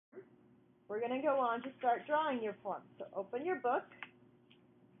we're going to go on to start drawing your form. So open your book.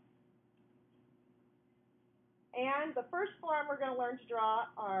 And the first form we're going to learn to draw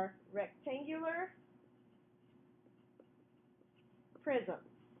are rectangular prisms.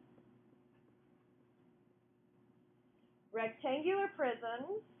 Rectangular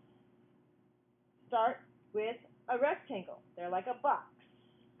prisms start with a rectangle. They're like a box.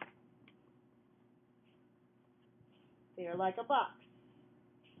 They're like a box.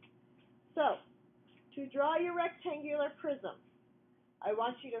 So, to draw your rectangular prism, I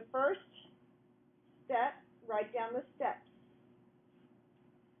want you to first write down the steps.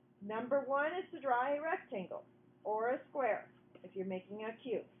 Number 1 is to draw a rectangle or a square if you're making a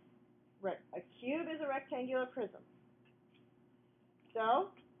cube. A cube is a rectangular prism. So,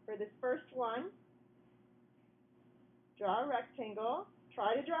 for this first one, draw a rectangle.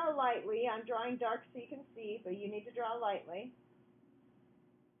 Try to draw lightly. I'm drawing dark so you can see, but you need to draw lightly.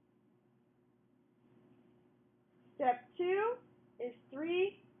 Step 2 is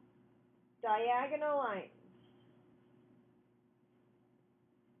 3 diagonal lines.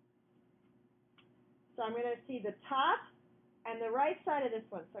 So I'm going to see the top and the right side of this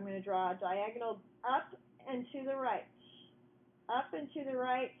one. So I'm going to draw a diagonal up and to the right, up and to the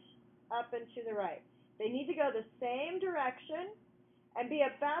right, up and to the right. They need to go the same direction and be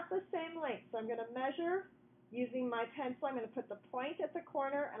about the same length. So I'm going to measure using my pencil. I'm going to put the point at the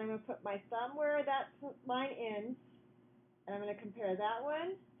corner, and I'm going to put my thumb where that line ends. And I'm going to compare that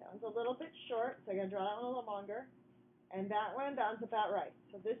one. That one's a little bit short, so I'm going to draw that one a little longer. And that one's about right.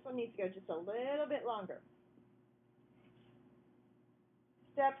 So this one needs to go just a little bit longer.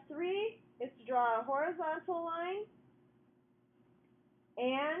 Step 3 is to draw a horizontal line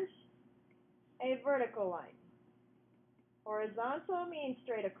and a vertical line. Horizontal means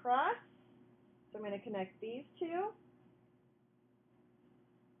straight across, so I'm going to connect these two.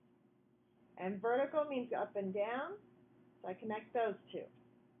 And vertical means up and down, so I connect those two.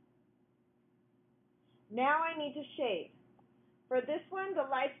 Now I need to shade. For this one, the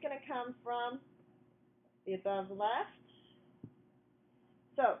light's going to come from the above left.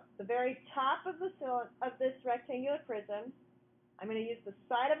 So the very top of this rectangular prism, I'm going to use the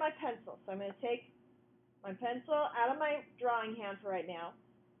side of my pencil. So I'm going to take my pencil out of my drawing hand for right now,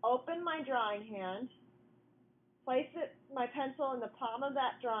 open my drawing hand, place my pencil in the palm of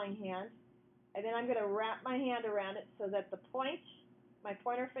that drawing hand, and then I'm going to wrap my hand around it so that the point, my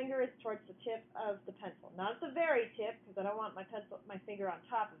pointer finger, is towards the tip of the pencil. Not at the very tip, because I don't want my finger on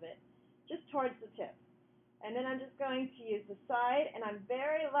top of it, just towards the tip. And then I'm just going to use the side, and I'm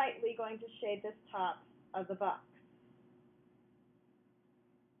very lightly going to shade this top of the box.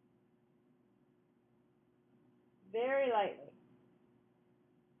 Very lightly.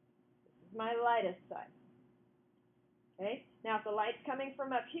 This is my lightest side. Okay? Now if the light's coming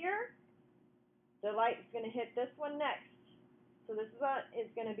from up here, the light is going to hit this one next. So this is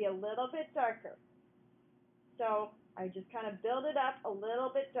going to be a little bit darker. So I just kind of build it up a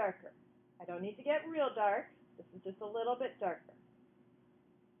little bit darker. I don't need to get real dark. This is just a little bit darker.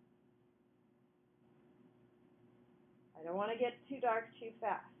 I don't want to get too dark too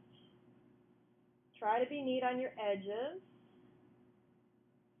fast. Try to be neat on your edges.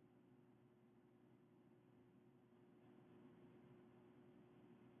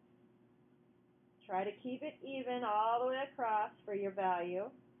 Try to keep it even all the way across for your value.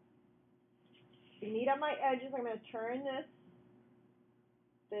 Be neat on my edges. I'm going to turn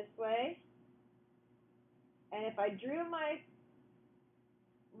this way. And if I drew my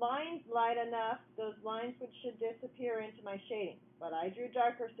lines light enough, those lines should disappear into my shading. But I drew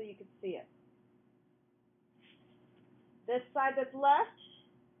darker so you could see it. This side that's left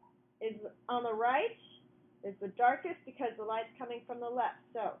is on the right is the darkest because the light's coming from the left.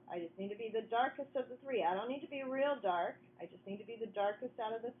 So I just need to be the darkest of the three. I don't need to be real dark. I just need to be the darkest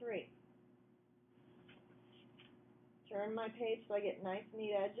out of the three. Turn my page so I get nice,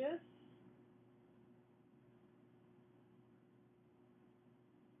 neat edges.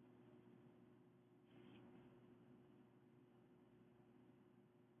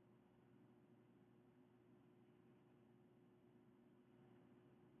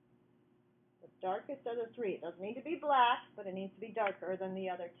 The darkest of the three. It doesn't need to be black, but it needs to be darker than the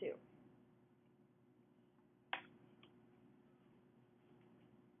other two.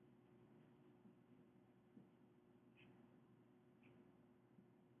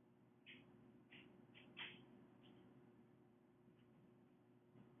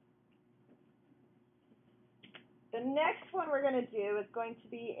 The next one we're going to do is going to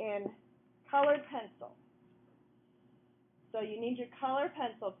be in colored pencil. So you need your color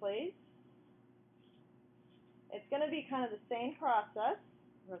pencil, please. It's going to be kind of the same process.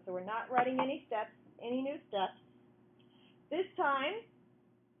 So we're not writing any steps, any new steps. This time,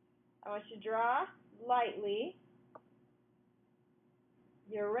 I want you to draw lightly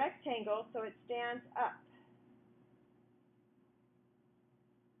your rectangle so it stands up.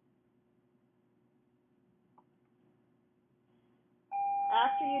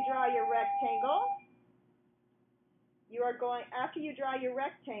 After you draw your rectangle, after you draw your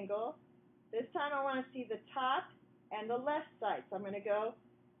rectangle, this time I want to see the top and the left side. So I'm going to go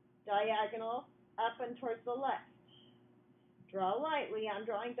diagonal up and towards the left. Draw lightly. I'm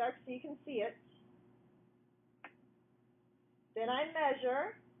drawing dark so you can see it. Then I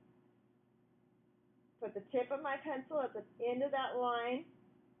measure, put the tip of my pencil at the end of that line.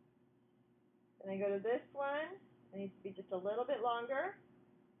 Then I go to this one. It needs to be just a little bit longer.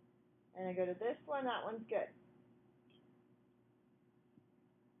 And I go to this one. That one's good.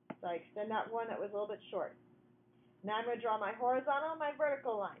 So I extend that one that was a little bit short. Now I'm going to draw my horizontal and my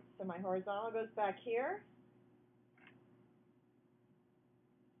vertical lines. So my horizontal goes back here.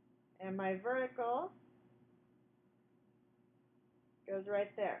 And my vertical goes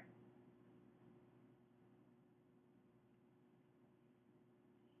right there.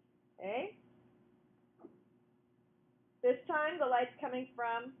 Okay? This time the light's coming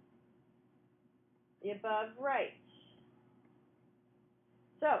from the above right.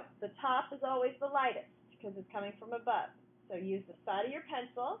 So the top is always the lightest because it's coming from above. So use the side of your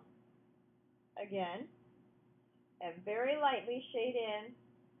pencil, again, and very lightly shade in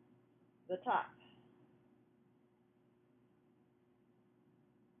the top.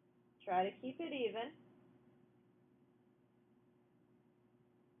 Try to keep it even.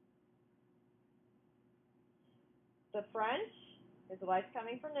 The front is the light's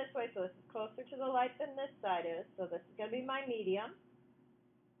coming from this way, so this is closer to the light than this side is. So this is going to be my medium.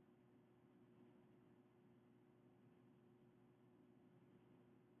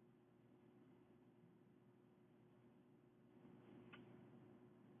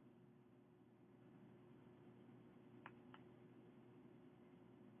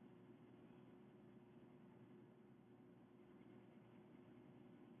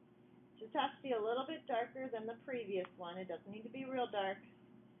 Just has to be a little bit darker than the previous one. It doesn't need to be real dark.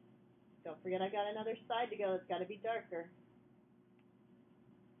 Don't forget I got another side to go. It's got to be darker.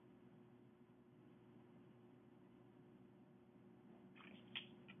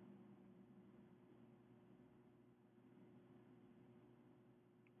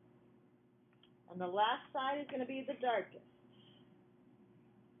 And the last side is going to be the darkest.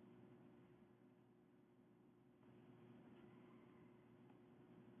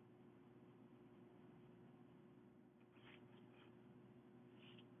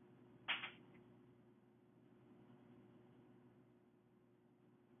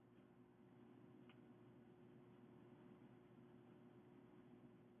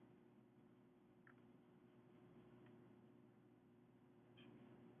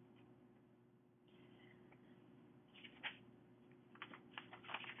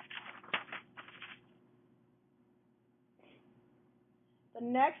 The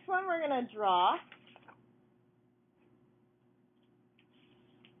next one we're going to draw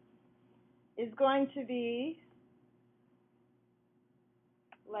is going to be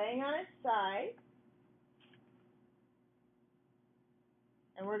laying on its side.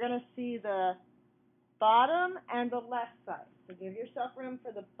 And we're going to see the bottom and the left side. So give yourself room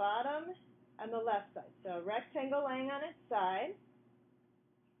for the bottom and the left side. So rectangle laying on its side.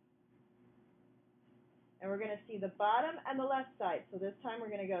 And we're going to see the bottom and the left side. So this time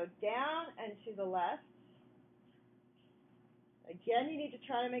we're going to go down and to the left. Again, you need to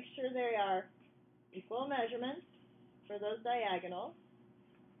try to make sure they are equal measurements for those diagonals.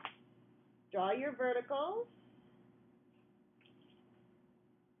 Draw your verticals.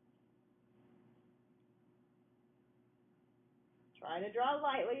 Try to draw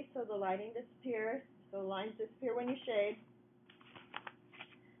lightly so the lighting disappears, so the lines disappear when you shade.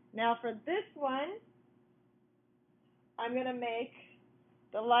 Now for this one, I'm going to make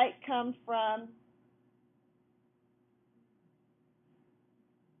the light come from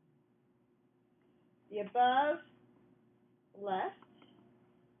the above left.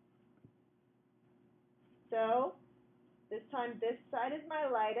 So this time this side is my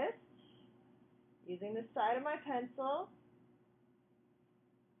lightest, using the side of my pencil.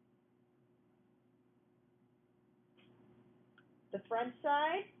 The front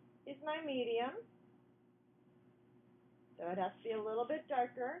side is my medium, so it has to be a little bit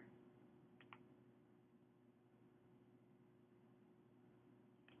darker.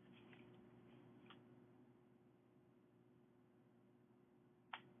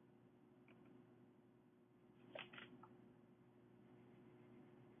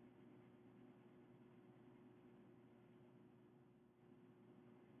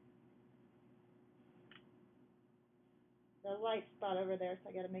 a light spot over there, so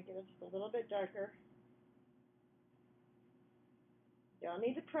I got to make it just a little bit darker. You don't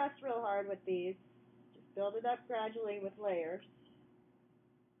need to press real hard with these. Just build it up gradually with layers.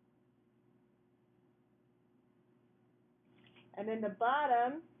 And then the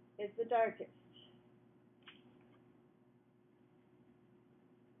bottom is the darkest.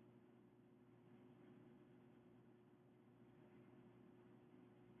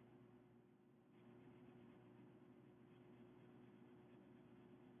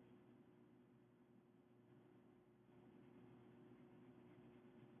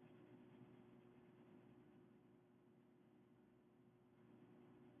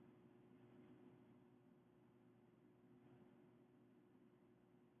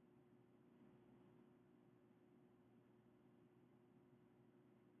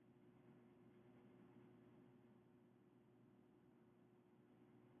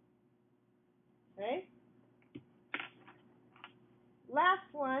 Okay? Last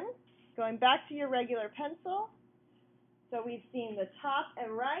one, going back to your regular pencil. So we've seen the top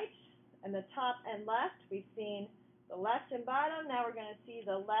and right, and the top and left. We've seen the left and bottom. Now we're going to see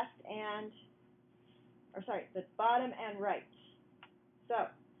the the bottom and right. So,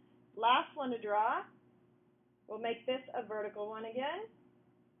 last one to draw. We'll make this a vertical one again.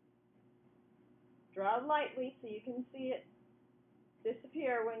 Draw lightly so you can see it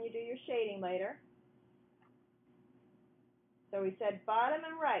disappear when you do your shading later. So we said bottom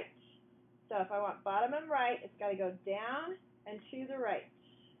and right. So if I want bottom and right, it's got to go down and to the right.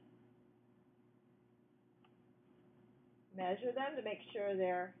 Measure them to make sure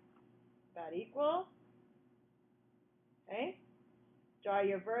they're about equal. Okay? Draw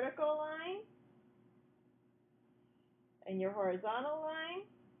your vertical line and your horizontal line.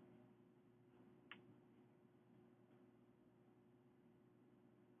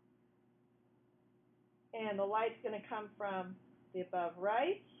 And the light's going to come from the above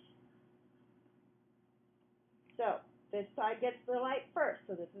right. So this side gets the light first,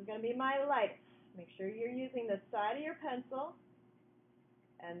 so this is going to be my lightest. Make sure you're using the side of your pencil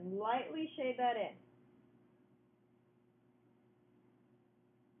and lightly shade that in.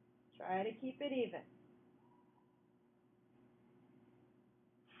 Try to keep it even.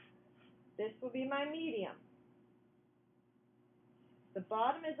 This will be my medium. The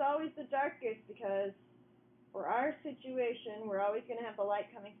bottom is always the darkest because for our situation, we're always going to have the light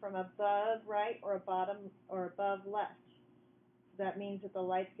coming from above right or above left. So that means that the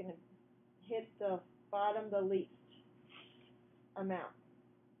light's going to hit the bottom the least amount.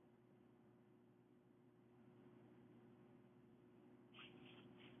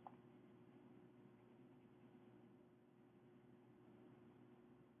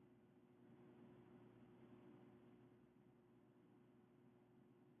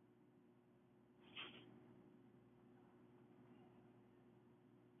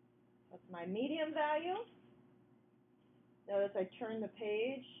 That's my medium value. Notice I turn the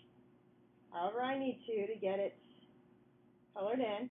page however I need to get it colored in.